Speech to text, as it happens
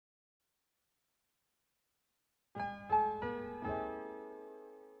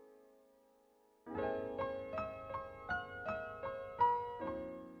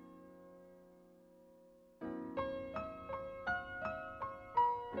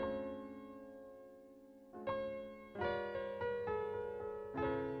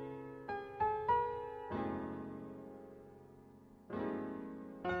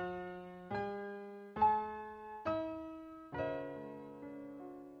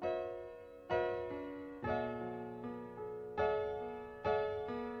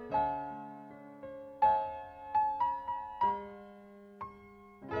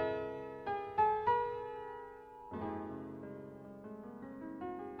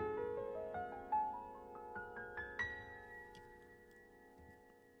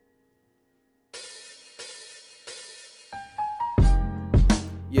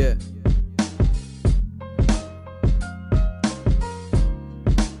Yeah.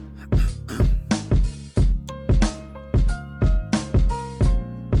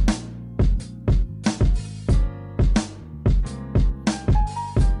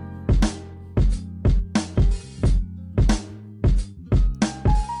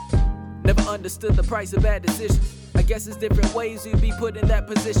 Never understood the price of bad decisions. I guess it's different ways you be put in that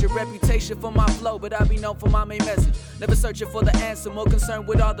position. Reputation for my flow, but I be known for my main message. Never searching for the answer, more concerned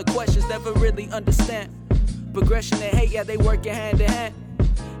with all the questions. Never really understand progression and hate, yeah, they working hand in hand.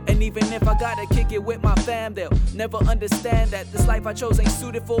 And even if I gotta kick it with my fam, they'll never understand that this life I chose ain't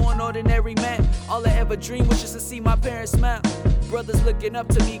suited for an ordinary man. All I ever dreamed was just to see my parents smile. Brothers looking up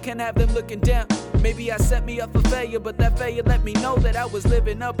to me, can't have them looking down. Maybe I set me up for failure, but that failure let me know that I was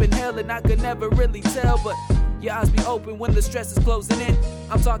living up in hell and I could never really tell. But your eyes be open when the stress is closing in.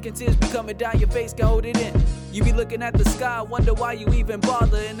 I'm talking tears be coming down your face, can hold it in. You be looking at the sky, wonder why you even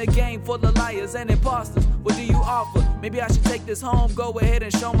bother. In a game full of liars and imposters, what do you offer? Maybe I should take this home, go ahead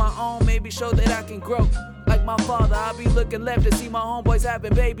and show my own. Maybe show that I can grow like my father. I be looking left to see my homeboys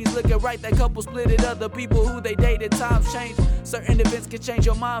having babies. Looking right, that couple split it. Other people who they dated, times change. Certain events can change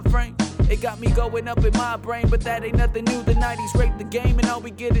your mind frame. It got me going up in my brain, but that ain't nothing new. The 90s raped the game and all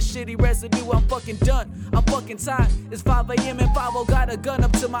we get is shitty residue. I'm fucking done, I'm fucking tired. It's 5 a.m. and 5-0 got a gun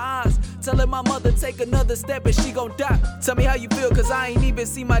up to my eyes, telling my mother take another step and she gon' die. Tell me how you feel, cause I ain't even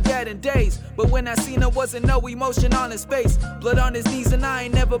seen my dad in days. But when I seen him, wasn't no emotion on his face. Blood on his knees and I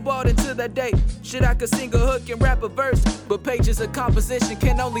ain't never bought into that day. Shit, I could sing a hook and rap a verse, but pages of composition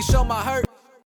can only show my hurt.